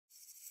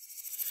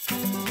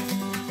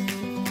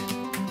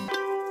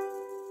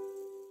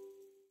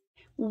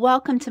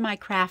Welcome to my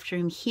craft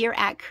room here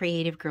at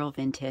Creative Girl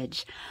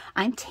Vintage.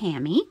 I'm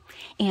Tammy,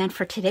 and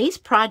for today's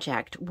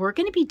project, we're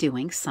going to be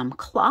doing some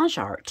collage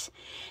art.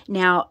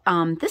 Now,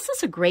 this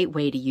is a great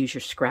way to use your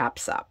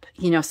scraps up.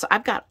 So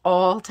I've got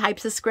all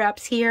types of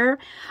scraps here.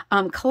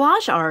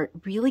 Collage art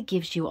really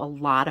gives you a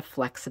lot of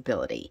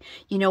flexibility.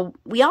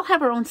 We all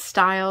have our own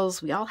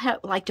styles. We all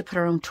like to put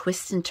our own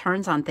twists and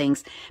turns on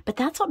things, but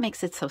that's what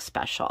makes it so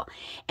special.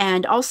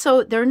 And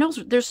also,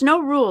 there's no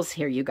rules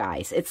here, you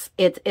guys.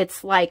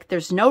 It's like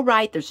there's no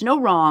right, there's no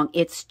wrong.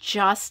 It's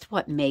just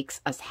what makes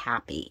us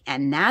happy.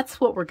 And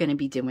that's what we're going to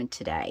be doing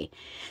today.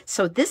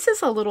 So this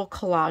is a little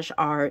collage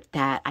art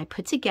that I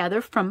put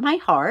together from my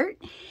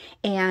heart.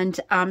 And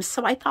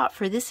so I thought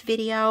for this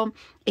video,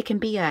 it can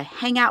be a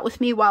hang out with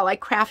me while I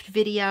craft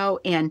video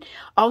and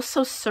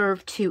also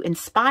serve to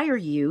inspire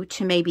you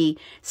to maybe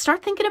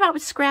start thinking about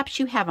what scraps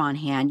you have on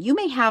hand. You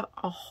may have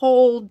a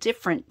whole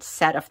different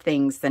set of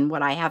things than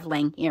what I have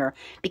laying here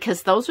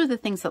because those are the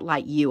things that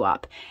light you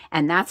up.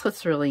 And that's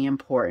what's really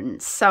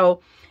important. So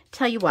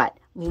tell you what,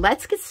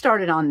 let's get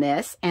started on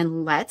this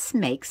and let's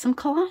make some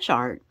collage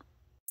art.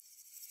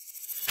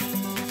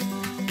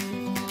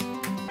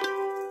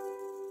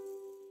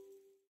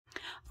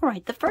 All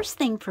right, the first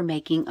thing for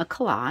making a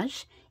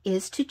collage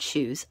is to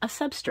choose a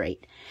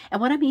substrate.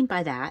 And what I mean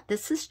by that,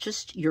 this is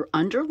just your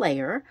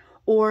underlayer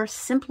or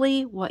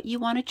simply what you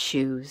want to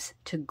choose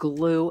to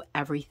glue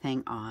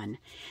everything on.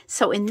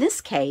 So in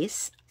this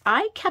case,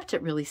 I kept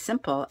it really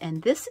simple,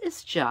 and this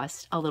is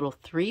just a little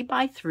 3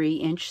 by 3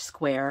 inch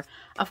square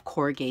of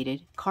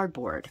corrugated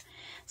cardboard.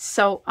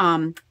 So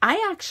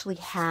I actually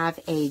have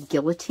a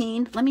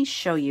guillotine. Let me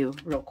show you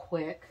real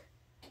quick.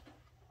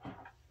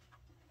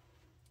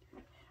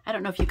 I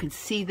don't know if you can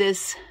see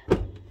this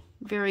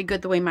very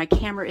good the way my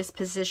camera is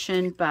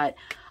positioned, but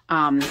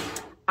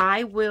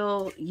I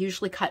will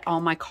usually cut all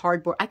my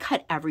cardboard. I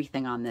cut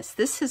everything on this.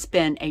 This has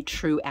been a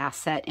true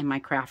asset in my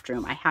craft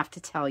room, I have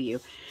to tell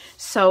you.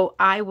 So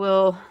I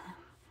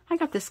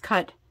got this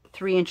cut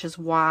 3 inches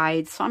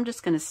wide, so I'm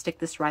just going to stick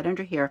this right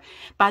under here.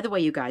 By the way,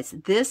 you guys,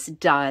 this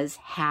does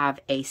have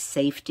a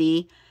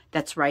safety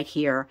that's right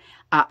here.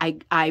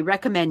 I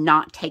recommend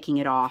not taking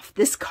it off.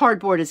 This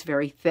cardboard is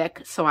very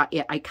thick, so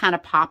I kind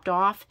of popped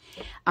off.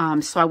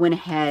 So I went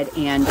ahead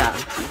and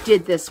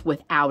did this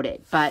without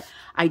it. But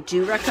I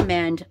do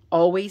recommend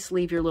always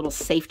leave your little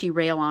safety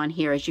rail on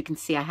here. As you can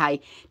see, I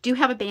do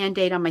have a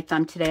Band-Aid on my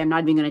thumb today. I'm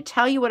not even going to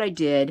tell you what I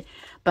did.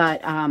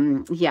 But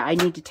yeah, I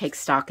need to take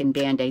stock in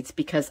Band-Aids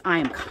because I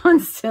am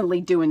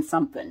constantly doing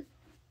something.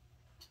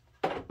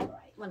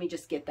 Let me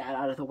just get that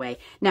out of the way.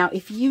 Now,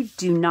 if you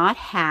do not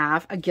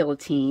have a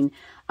guillotine,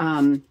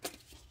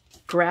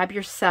 grab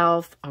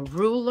yourself a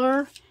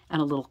ruler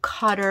and a little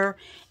cutter,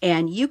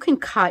 and you can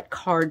cut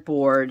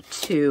cardboard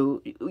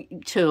to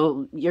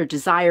your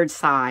desired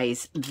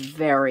size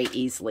very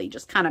easily.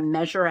 Just kind of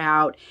measure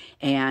out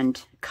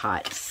and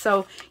cut.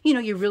 So,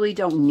 you really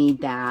don't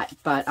need that.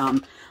 But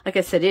like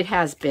I said, it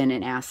has been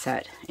an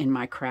asset in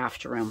my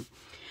craft room.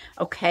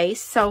 Okay,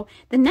 so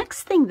the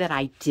next thing that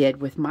I did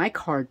with my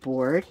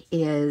cardboard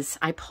is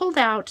I pulled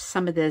out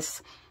some of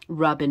this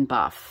rub and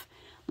buff.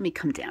 Let me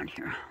come down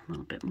here a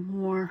little bit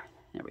more.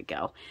 There we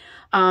go.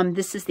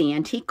 This is the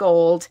antique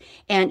gold.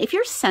 And if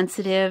you're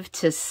sensitive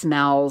to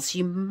smells,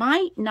 you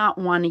might not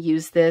want to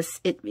use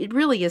this. It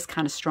really is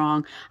kind of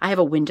strong. I have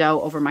a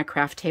window over my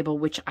craft table,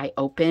 which I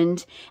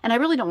opened. And I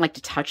really don't like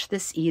to touch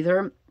this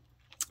either.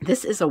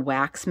 This is a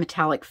wax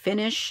metallic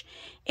finish,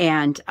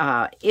 and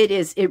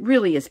it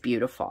really is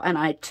beautiful. And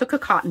I took a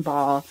cotton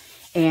ball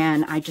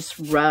and I just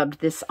rubbed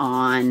this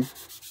on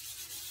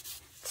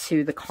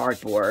to the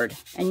cardboard,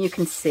 and you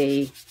can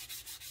see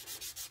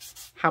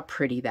how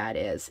pretty that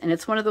is. And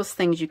it's one of those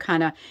things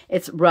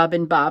it's rub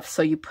and buff,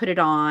 so you put it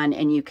on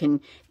and you can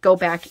go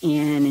back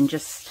in and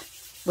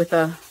just with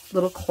a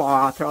little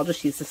cloth, or I'll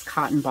just use this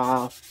cotton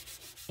ball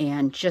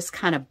and just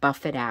kind of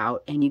buff it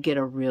out, and you get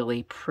a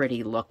really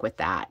pretty look with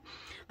that.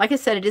 Like I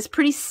said, it is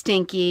pretty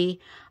stinky,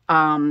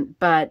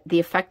 but the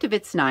effect of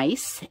it's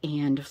nice.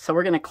 And so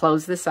we're going to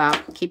close this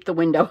up, keep the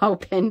window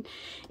open,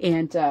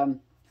 and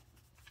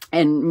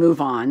move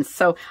on.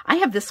 So I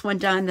have this one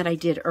done that I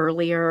did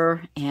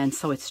earlier, and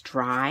so it's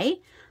dry.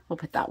 We'll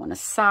put that one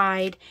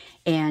aside,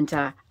 and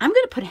I'm going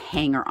to put a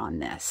hanger on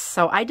this.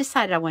 So I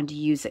decided I wanted to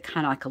use it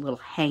kind of like a little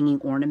hanging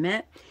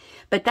ornament,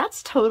 but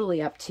that's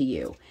totally up to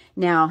you.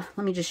 Now,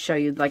 let me just show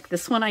you, like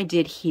this one I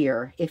did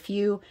here.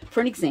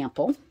 For an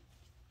example,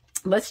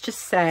 let's just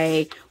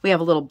say we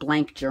have a little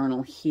blank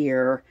journal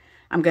here.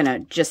 I'm going to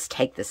just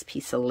take this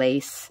piece of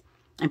lace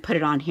and put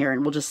it on here,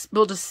 and we'll just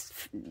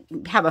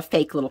have a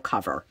fake little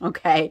cover,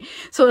 okay?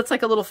 So it's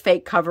like a little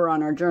fake cover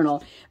on our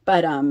journal,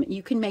 but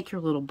you can make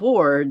your little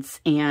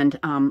boards, and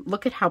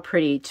look at how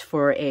pretty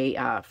for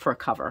a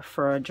cover,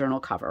 for a journal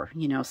cover,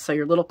 So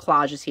your little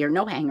collage is here,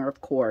 no hanger, of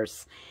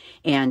course,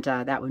 and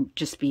that would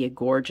just be a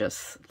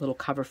gorgeous little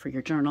cover for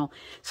your journal.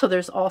 So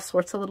there's all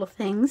sorts of little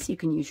things. You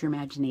can use your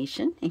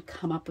imagination and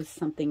come up with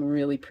something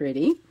really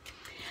pretty.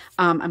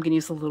 I'm going to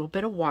use a little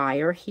bit of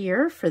wire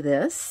here for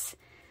this.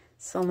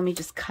 So let me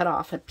just cut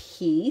off a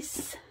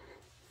piece.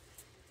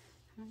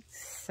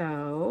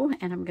 So,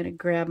 and I'm going to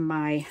grab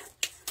my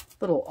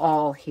little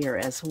awl here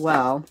as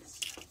well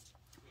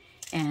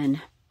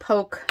and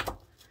poke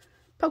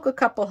a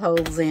couple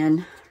holes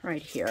in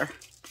right here.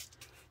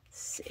 Let's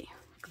see,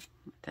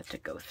 want that to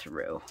go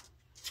through.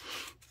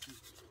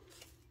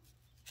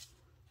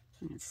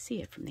 You can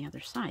see it from the other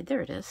side.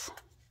 There it is.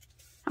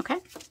 Okay.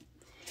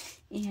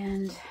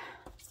 And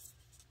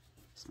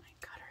there's my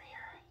cutter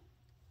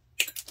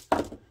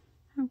here.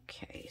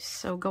 Okay,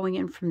 so going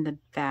in from the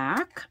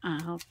back,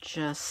 I'll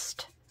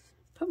just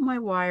put my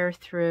wire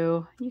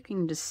through. You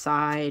can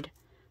decide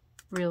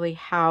really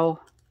how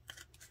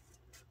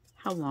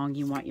long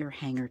you want your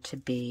hanger to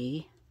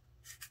be.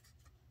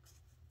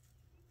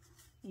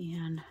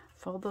 And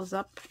fold those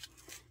up.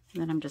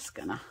 And then I'm just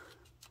gonna,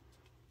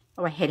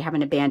 oh, I hate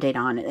having a Band-Aid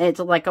on. It's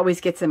like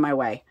always gets in my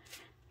way.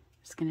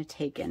 I'm just gonna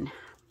take and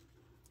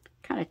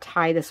kind of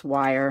tie this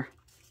wire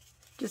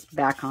just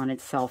back on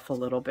itself a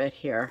little bit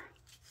here.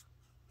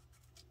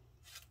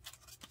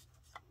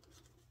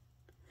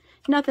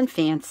 Nothing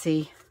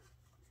fancy.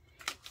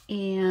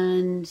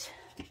 And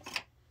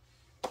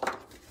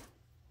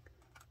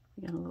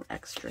we got a little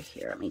extra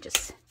here. Let me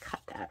just cut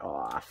that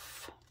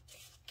off.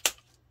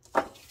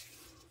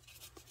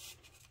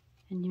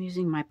 And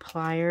using my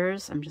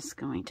pliers, I'm just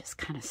going to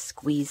kind of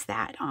squeeze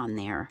that on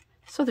there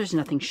so there's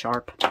nothing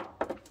sharp.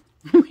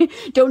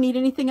 Don't need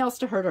anything else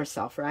to hurt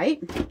ourselves,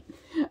 right?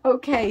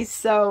 Okay,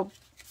 so,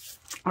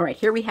 all right,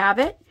 here we have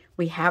it.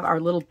 We have our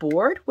little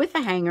board with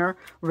a hanger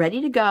ready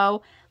to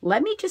go.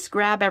 Let me just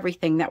grab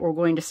everything that we're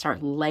going to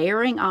start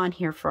layering on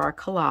here for our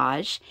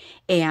collage,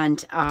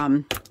 and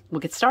we'll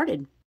get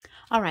started.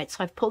 All right,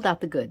 so I've pulled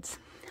out the goods.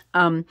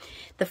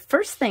 The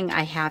first thing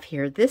I have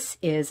here, this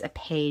is a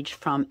page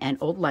from an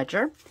old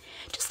ledger.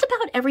 Just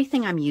about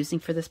everything I'm using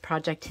for this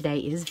project today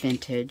is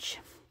vintage.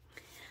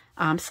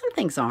 Some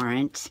things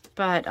aren't,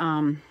 but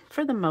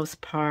for the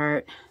most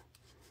part.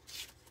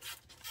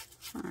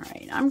 All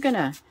right, I'm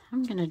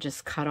gonna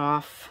just cut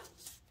off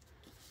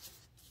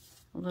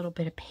a little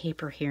bit of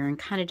paper here and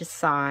kind of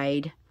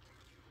decide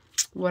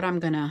what I'm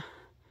gonna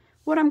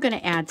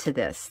add to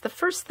this. The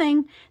first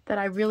thing that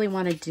I really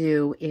want to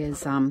do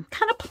is kind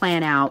of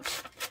plan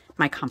out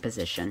my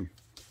composition.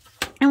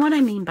 And what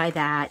I mean by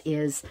that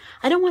is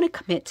I don't want to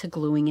commit to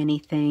gluing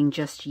anything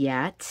just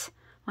yet.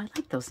 Well, I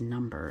like those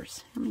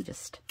numbers. Let me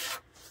just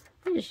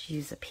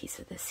use a piece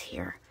of this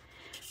here.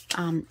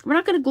 We're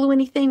not going to glue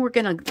anything. We're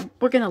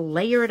gonna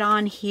layer it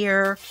on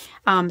here.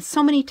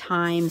 So many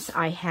times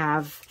I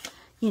have,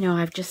 you know,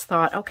 I've just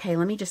thought, okay,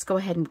 let me just go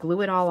ahead and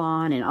glue it all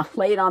on, and I'll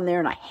lay it on there,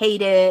 and I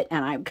hate it,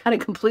 and I kind of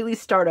completely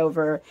start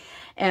over.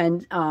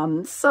 And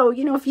so,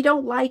 you know, if you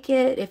don't like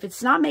it, if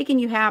it's not making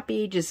you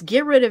happy, just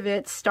get rid of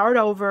it, start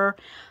over,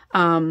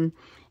 and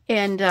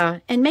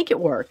make it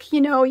work.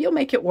 You know, you'll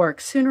make it work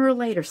sooner or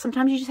later.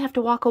 Sometimes you just have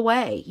to walk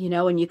away, you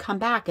know, and you come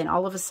back and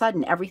all of a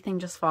sudden everything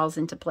just falls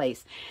into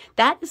place.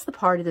 That is the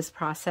part of this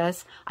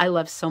process I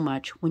love so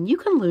much. When you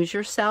can lose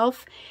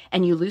yourself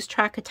and you lose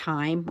track of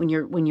time when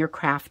you're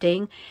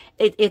crafting,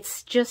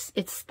 that's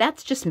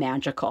just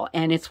magical,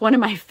 and it's one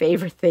of my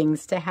favorite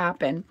things to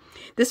happen.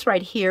 This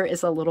right here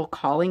is a little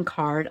calling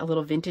card, a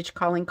little vintage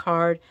calling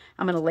card.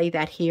 I'm going to lay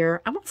that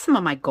here. I want some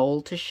of my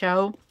gold to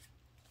show.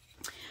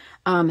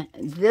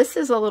 This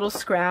is a little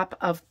scrap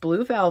of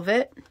blue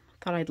velvet.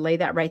 Thought I'd lay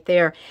that right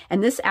there.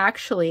 And this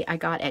actually I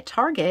got at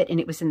Target, and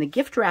it was in the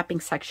gift wrapping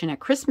section at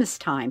Christmas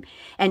time.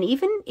 And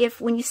even if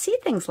when you see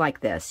things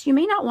like this, you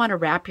may not want to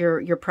wrap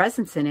your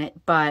presents in it,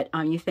 but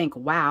you think,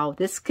 wow,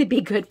 this could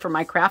be good for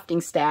my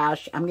crafting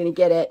stash. I'm going to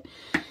get it.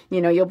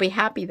 You know, you'll be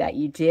happy that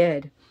you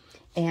did.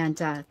 And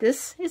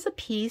this is a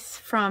piece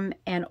from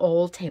an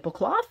old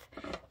tablecloth.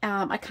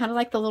 I kind of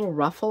like the little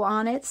ruffle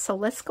on it. So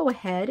let's go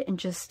ahead and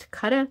just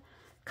cut a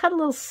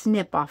little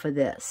snip off of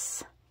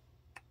this.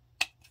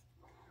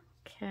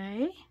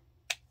 Okay.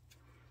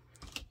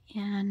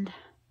 And I'm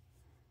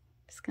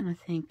just going to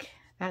think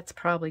that's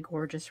probably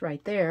gorgeous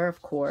right there,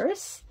 of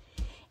course.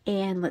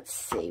 And let's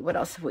see, what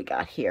else have we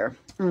got here?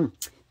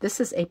 This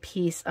is a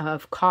piece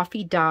of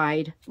coffee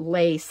dyed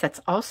lace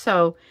that's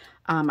also,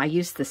 I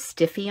used the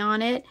stiffy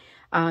on it.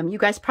 You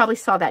guys probably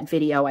saw that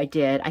video I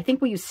did. I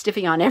think we used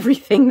stiffy on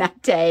everything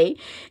that day.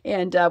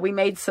 And we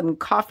made some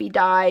coffee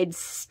dyed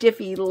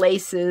stiffy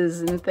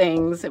laces and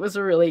things. It was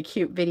a really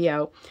cute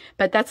video.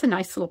 But that's a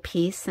nice little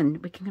piece,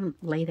 and we can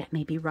lay that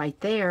maybe right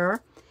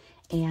there.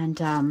 And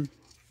I'm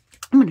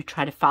going to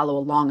try to follow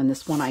along on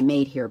this one I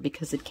made here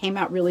because it came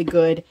out really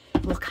good.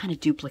 We'll kind of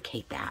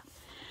duplicate that.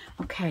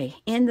 Okay,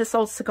 in this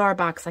old cigar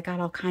box, I got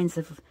all kinds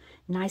of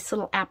nice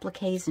little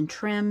appliques and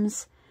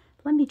trims.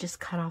 Let me just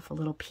cut off a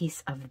little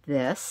piece of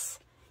this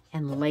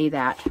and lay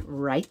that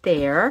right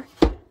there.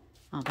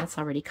 Oh, that's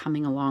already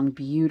coming along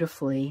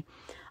beautifully.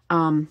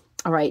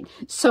 All right,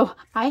 so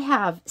I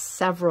have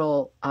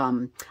several,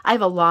 I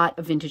have a lot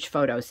of vintage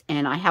photos,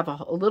 and I have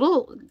a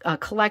little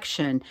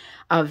collection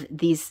of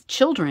these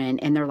children,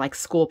 and they're like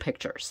school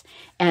pictures,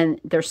 and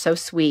they're so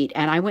sweet,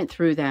 and I went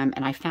through them,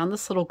 and I found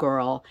this little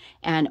girl,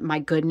 and my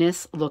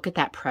goodness, look at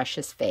that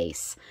precious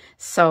face.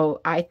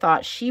 So I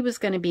thought she was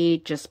going to be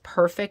just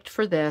perfect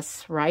for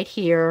this right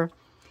here,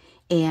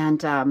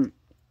 and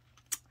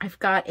I've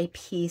got a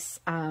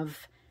piece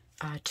of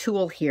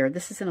tulle here.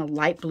 This is in a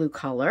light blue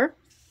color.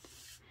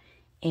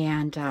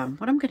 And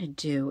what I'm going to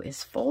do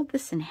is fold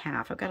this in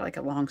half. I've got like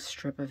a long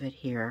strip of it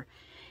here.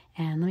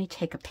 And let me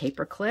take a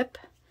paper clip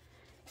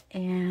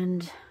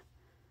and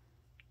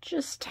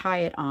just tie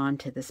it on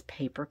to this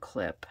paper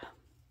clip.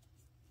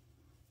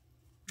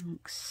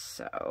 Like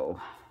so.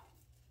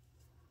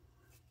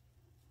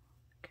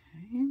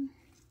 Okay.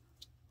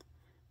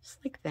 Just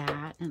like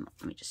that. And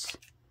let me just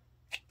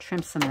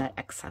trim some of that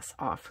excess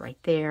off right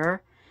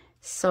there.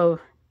 So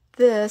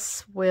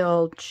this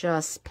will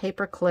just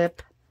paper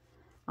clip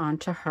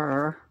onto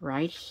her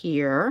right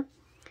here.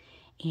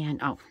 And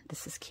oh,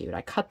 this is cute.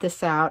 I cut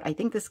this out. I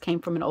think this came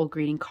from an old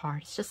greeting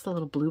card. It's just a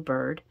little blue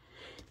bird.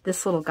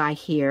 This little guy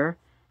here,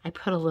 I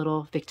put a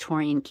little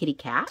Victorian kitty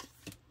cat.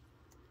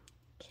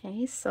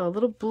 Okay, so a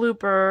little blue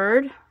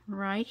bird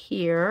right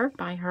here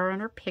by her in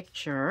her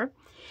picture.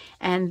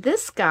 And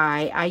this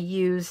guy I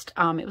used,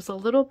 it was a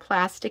little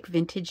plastic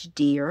vintage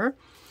deer.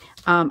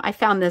 I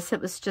found this,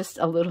 it was just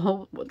a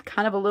little,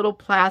 kind of a little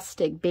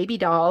plastic baby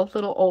doll,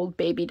 little old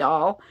baby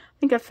doll. I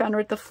think I found her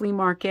at the flea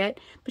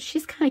market, but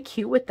she's kind of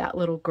cute with that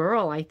little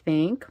girl, I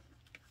think.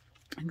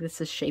 And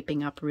this is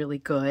shaping up really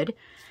good.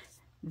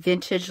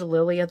 Vintage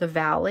lily of the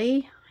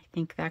valley. I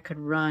think that could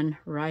run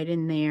right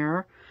in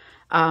there.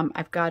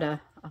 I've got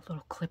a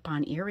little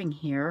clip-on earring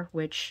here,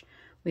 which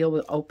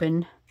we'll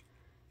open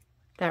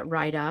that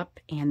right up,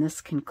 and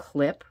this can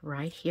clip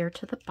right here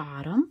to the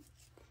bottom.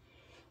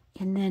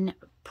 And then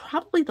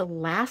probably the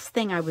last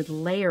thing I would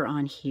layer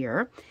on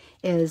here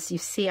is, you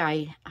see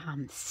I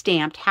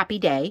stamped Happy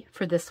Day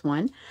for this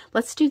one.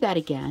 Let's do that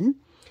again.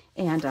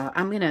 And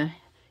I'm going to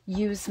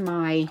use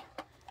my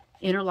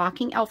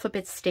interlocking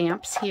alphabet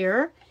stamps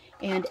here.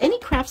 And any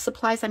craft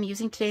supplies I'm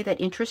using today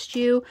that interest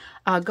you,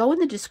 go in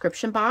the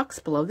description box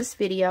below this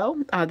video.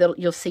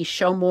 You'll see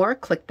show more,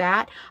 click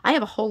that. I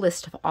have a whole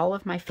list of all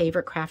of my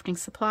favorite crafting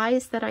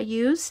supplies that I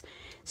use.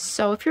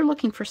 So if you're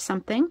looking for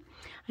something,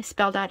 I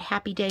spelled out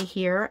Happy Day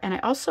here. And I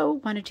also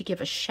wanted to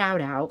give a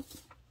shout out.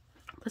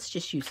 Let's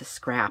just use a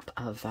scrap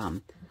of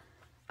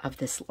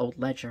this old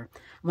ledger.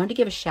 I wanted to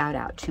give a shout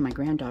out to my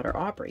granddaughter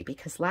Aubrey,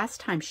 because last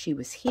time she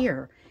was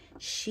here,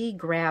 she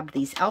grabbed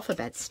these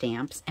alphabet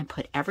stamps and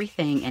put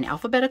everything in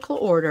alphabetical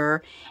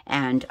order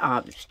and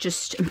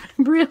just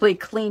really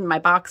cleaned my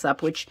box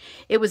up, which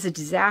it was a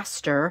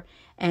disaster,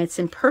 and it's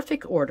in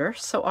perfect order.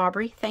 So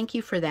Aubrey, thank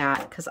you for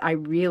that, because I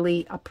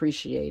really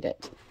appreciate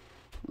it.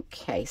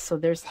 Okay, so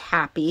there's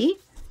Happy,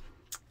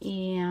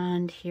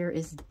 and here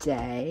is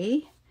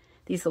Day.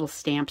 These little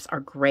stamps are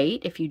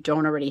great. If you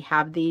don't already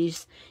have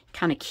these, it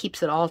kind of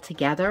keeps it all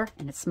together,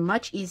 and it's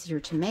much easier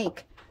to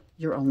make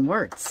your own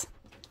words.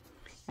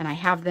 And I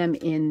have them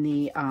in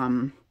the,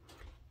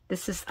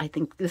 I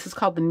think this is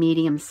called the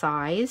medium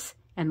size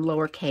and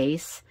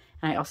lowercase.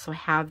 And I also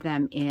have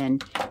them in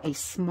a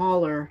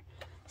smaller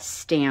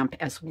stamp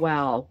as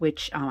well,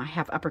 which I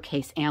have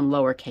uppercase and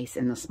lowercase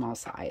in the small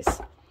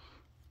size.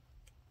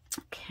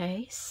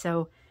 Okay,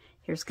 so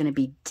here's going to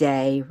be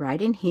Day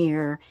right in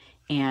here.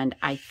 And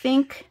I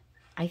think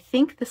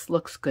this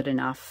looks good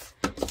enough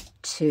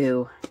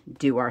to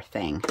do our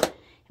thing.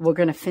 We're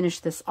going to finish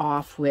this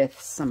off with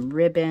some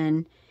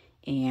ribbon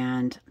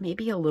and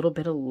maybe a little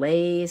bit of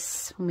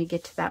lace when we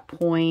get to that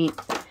point.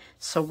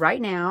 So right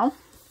now,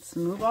 let's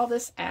move all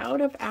this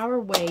out of our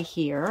way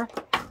here,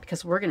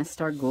 because we're going to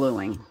start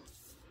gluing.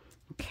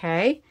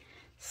 Okay,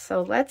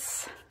 so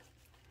let's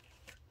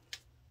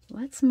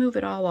move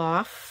it all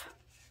off.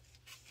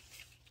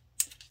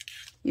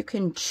 You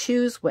can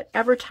choose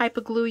whatever type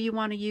of glue you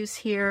want to use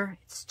here.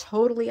 It's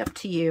totally up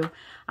to you.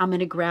 I'm going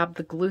to grab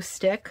the glue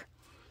stick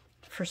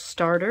for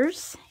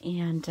starters,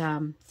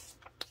 and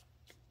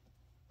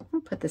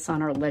we'll put this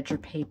on our ledger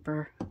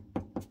paper.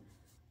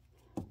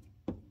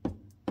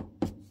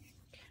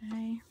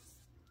 Okay,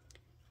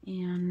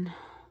 and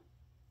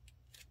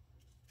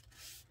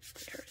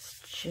there's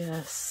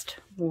just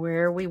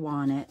where we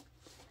want it.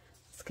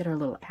 Let's get our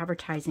little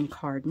advertising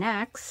card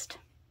next.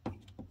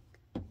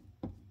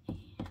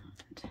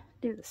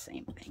 Do the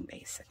same thing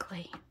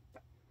basically.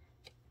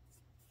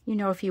 You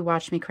know, if you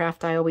watch me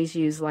craft, I always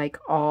use like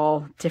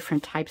all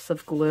different types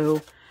of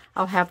glue.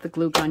 I'll have the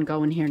glue gun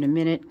going here in a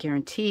minute,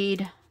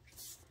 guaranteed.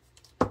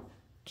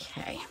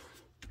 Okay.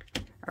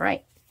 All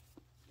right.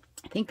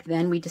 I think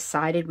then we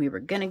decided we were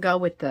going to go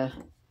with the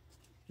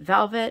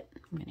velvet.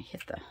 I'm going to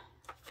hit the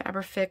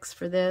Fabrifix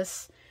for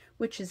this,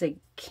 which is a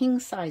king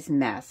size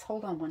mess.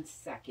 Hold on one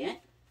second.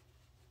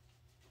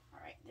 All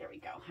right, there we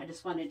go. I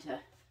just wanted to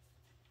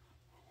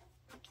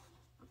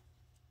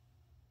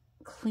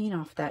clean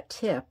off that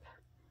tip.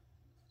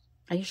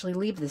 I usually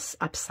leave this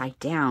upside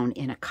down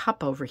in a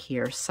cup over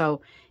here,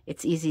 so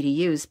it's easy to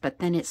use, but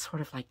then it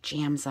sort of like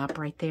jams up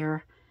right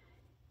there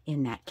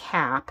in that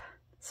cap.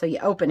 So you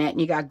open it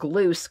and you got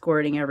glue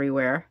squirting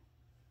everywhere.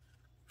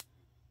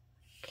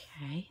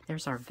 Okay,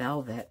 there's our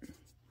velvet.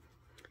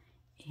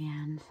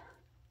 And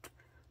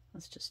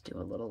let's just do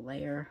a little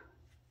layer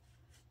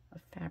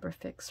of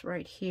Fabrifix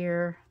right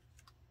here.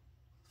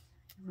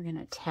 We're going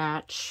to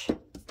attach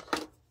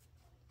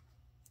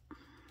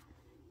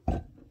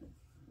that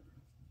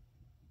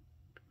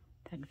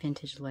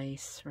vintage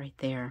lace right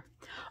there.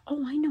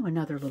 Oh, I know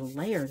another little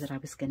layer that I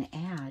was going to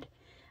add.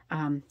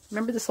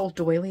 Remember this old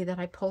doily that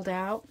I pulled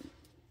out?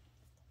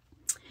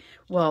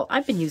 Well,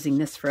 I've been using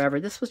this forever.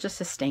 This was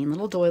just a stained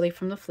little doily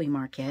from the flea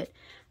market.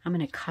 I'm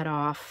going to cut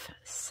off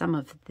some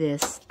of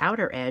this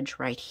outer edge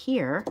right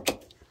here.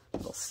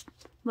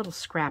 Little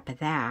scrap of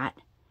that.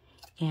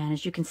 And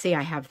as you can see,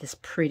 I have this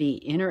pretty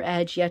inner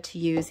edge yet to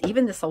use.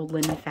 Even this old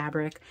linen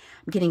fabric,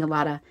 I'm getting a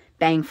lot of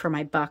bang for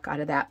my buck out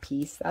of that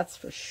piece. That's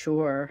for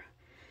sure.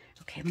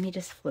 Okay, let me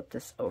just flip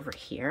this over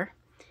here.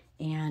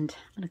 And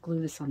I'm going to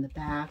glue this on the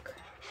back.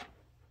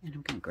 And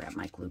I'm going to grab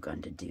my glue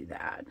gun to do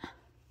that.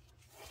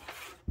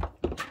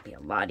 It'll be a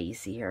lot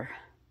easier.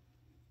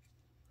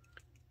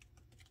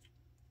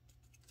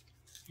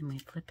 And we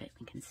flip it,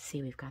 we can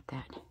see we've got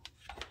that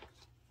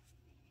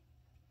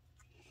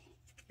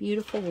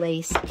beautiful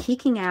lace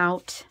peeking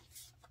out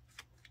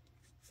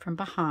from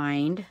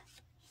behind.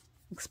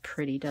 Looks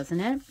pretty, doesn't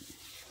it?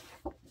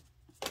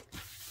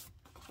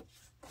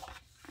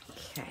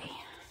 Okay,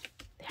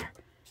 there.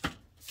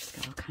 Just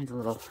got all kinds of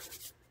little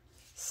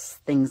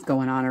things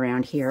going on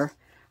around here.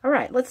 All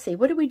right, let's see.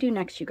 What do we do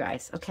next, you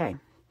guys? Okay.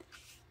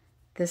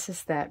 This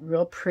is that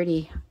real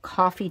pretty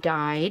coffee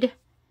dyed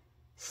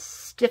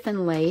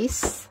stiffen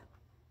lace.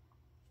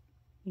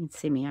 You can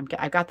see me.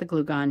 I've got the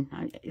glue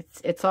gun.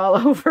 It's all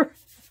over,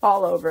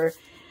 all over.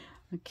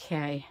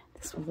 Okay,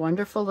 this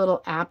wonderful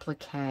little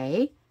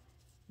applique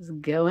is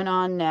going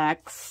on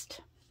next.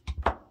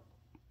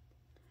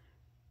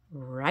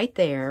 Right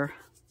there.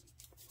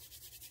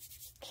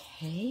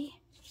 Okay.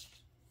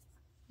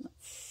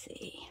 Let's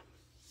see.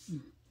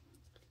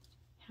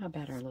 How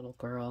about our little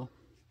girl?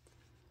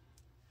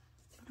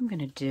 What I'm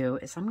going to do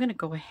is I'm going to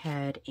go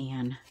ahead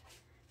and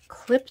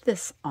clip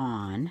this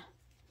on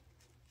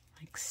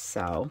like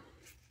so.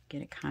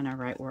 Get it kind of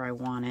right where I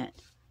want it.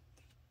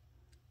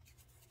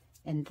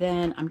 And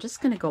then I'm just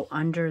going to go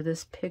under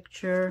this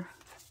picture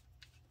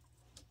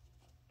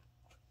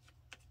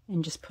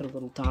and just put a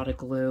little dot of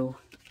glue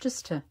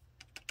just to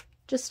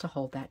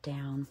hold that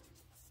down.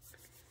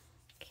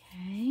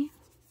 Okay.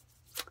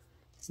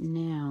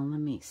 Now let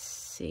me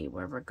see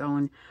where we're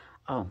going.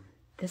 Oh,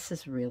 this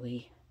is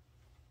really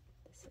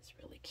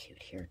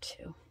cute here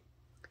too.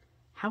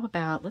 How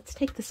about, let's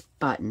take this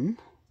button,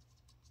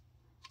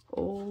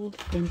 old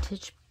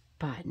vintage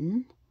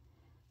button,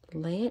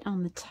 lay it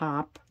on the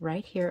top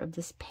right here of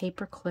this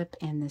paper clip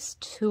and this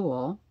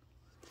tool,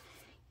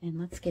 and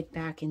let's get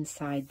back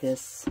inside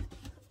this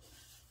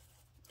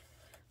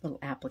little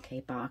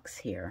applique box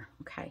here.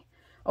 Okay.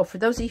 Oh, for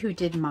those of you who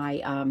did my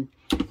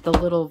the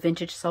little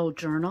vintage soul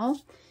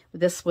journal,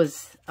 this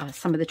was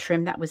some of the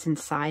trim that was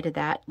inside of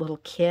that little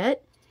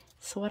kit.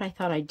 So what I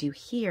thought I'd do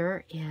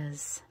here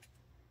is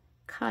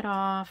cut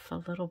off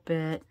a little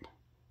bit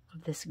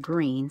of this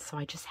green, so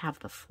I just have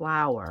the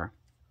flower.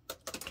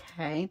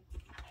 Okay,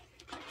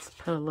 let's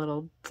put a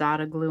little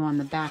dot of glue on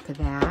the back of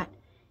that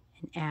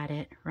and add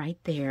it right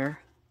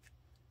there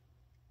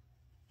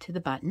to the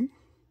button.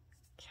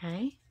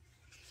 Okay,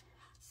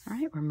 all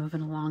right, we're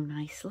moving along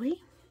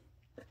nicely.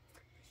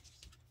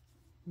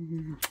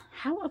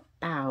 How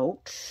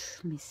about,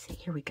 let me see,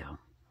 here we go. I'm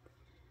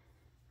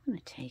going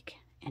to take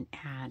and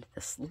add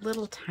this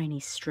little tiny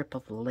strip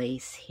of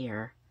lace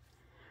here.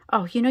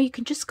 Oh, you know, you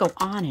can just go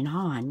on and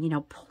on, you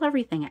know, pull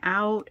everything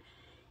out,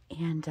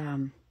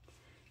 and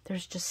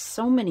there's just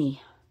so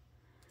many,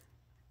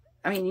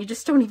 I mean, you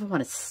just don't even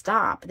want to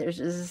stop. There's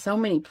just so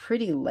many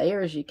pretty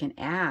layers you can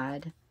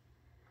add.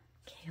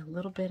 Okay, a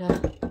little bit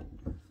of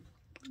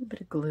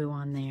glue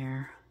on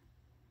there.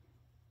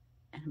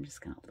 And I'm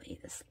just going to lay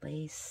this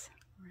lace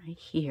right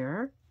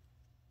here.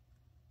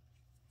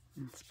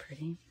 That's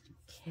pretty.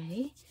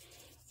 Okay.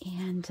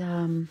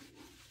 And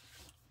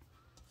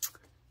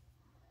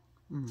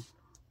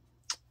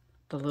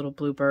the little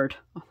bluebird.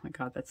 Oh my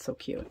God, that's so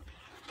cute.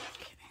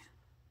 Okay.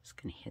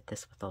 Just going to hit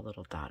this with a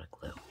little dot of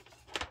glue.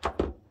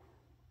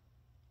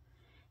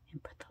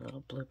 And put the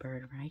little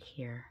bluebird right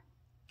here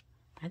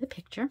by the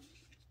picture.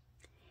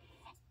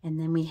 And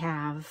then we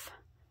have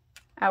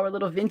our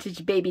little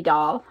vintage baby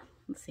doll.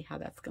 Let's see how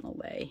that's going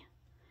to lay.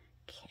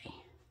 Okay.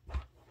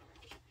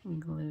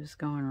 And glue's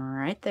going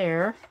right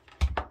there.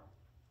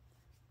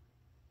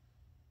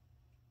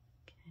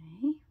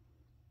 Okay.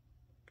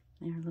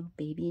 Their little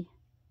baby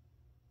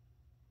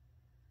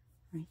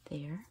right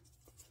there.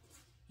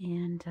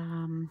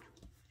 And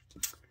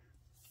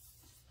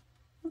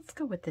let's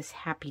go with this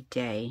happy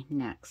day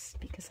next,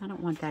 because I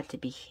don't want that to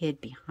be hid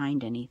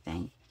behind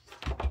anything.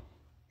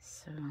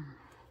 So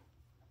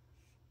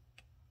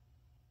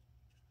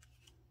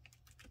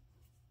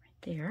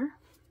there.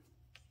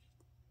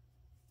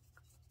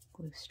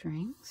 Glue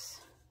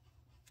strings.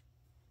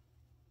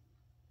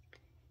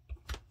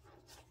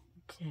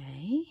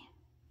 Day.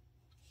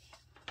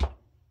 I'm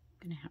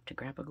gonna have to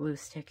grab a glue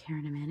stick here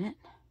in a minute.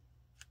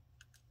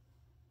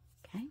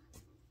 Okay.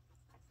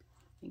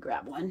 Let me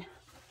grab one.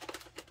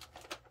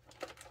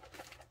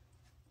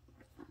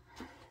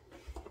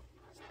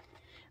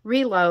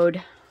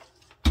 Reload.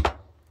 All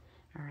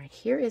right,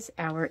 here is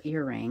our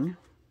earring.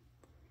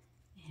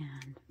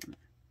 And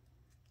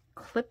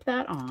clip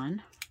that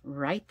on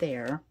right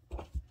there.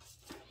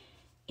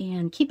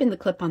 And keeping the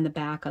clip on the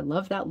back, I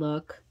love that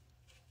look.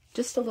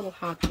 Just a little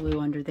hot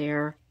glue under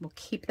there will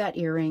keep that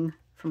earring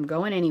from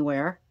going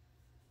anywhere.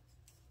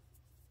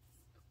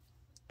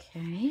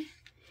 Okay.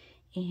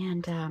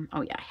 And,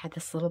 oh yeah, I had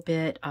this little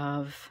bit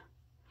of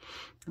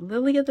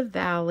Lily of the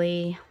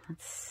Valley.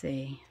 Let's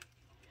see.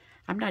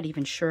 I'm not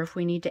even sure if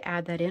we need to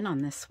add that in on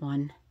this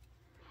one.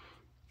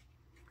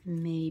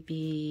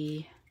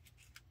 Maybe,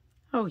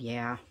 oh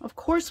yeah, of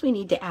course we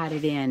need to add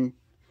it in.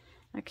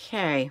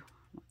 Okay,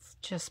 let's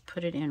just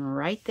put it in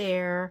right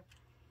there.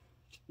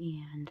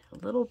 And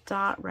a little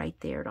dot right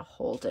there to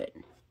hold it.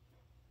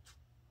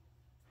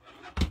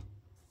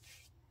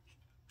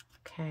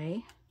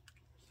 Okay,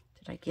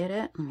 did I get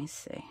it? Let me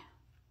see.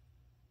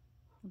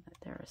 Hold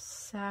that there a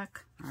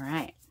sec. All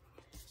right,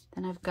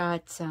 then I've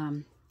got,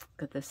 look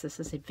at this. This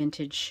is a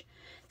vintage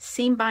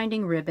seam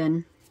binding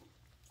ribbon.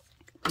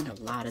 Get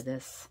a lot of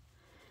this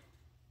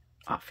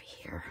off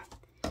here.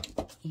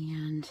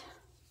 And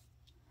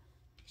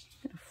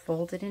I'm going to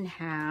fold it in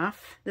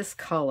half. This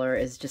color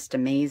is just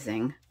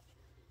amazing.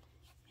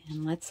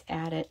 And let's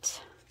add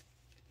it,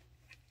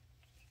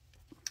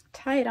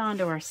 tie it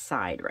onto our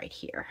side right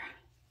here.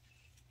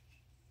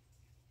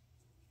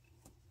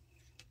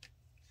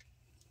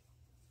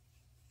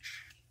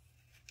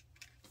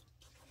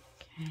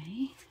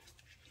 Okay.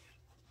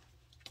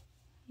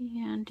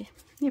 And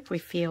if we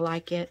feel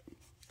like it,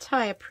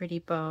 tie a pretty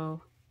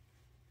bow.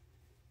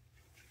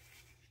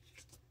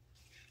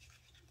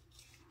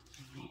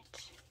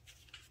 Right.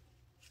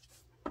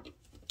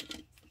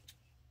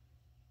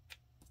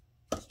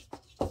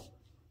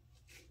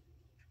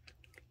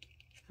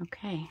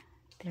 Okay,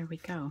 there we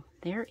go.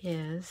 There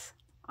is,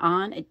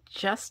 on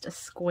just a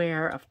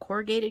square of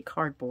corrugated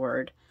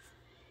cardboard,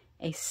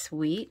 a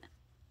sweet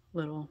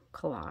little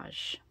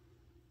collage.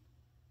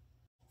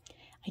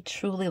 I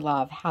truly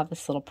love how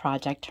this little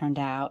project turned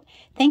out.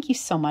 Thank you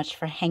so much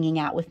for hanging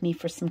out with me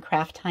for some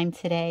craft time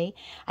today.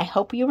 I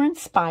hope you were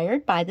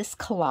inspired by this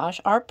collage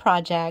art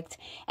project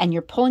and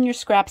you're pulling your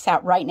scraps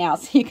out right now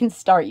so you can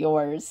start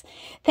yours.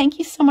 Thank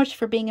you so much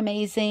for being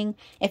amazing.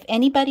 If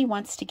anybody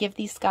wants to give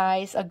these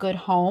guys a good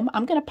home,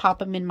 I'm going to pop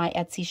them in my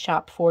Etsy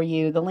shop for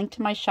you. The link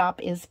to my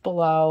shop is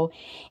below.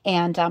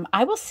 And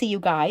I will see you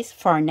guys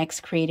for our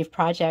next creative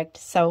project.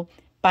 So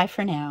bye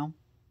for now.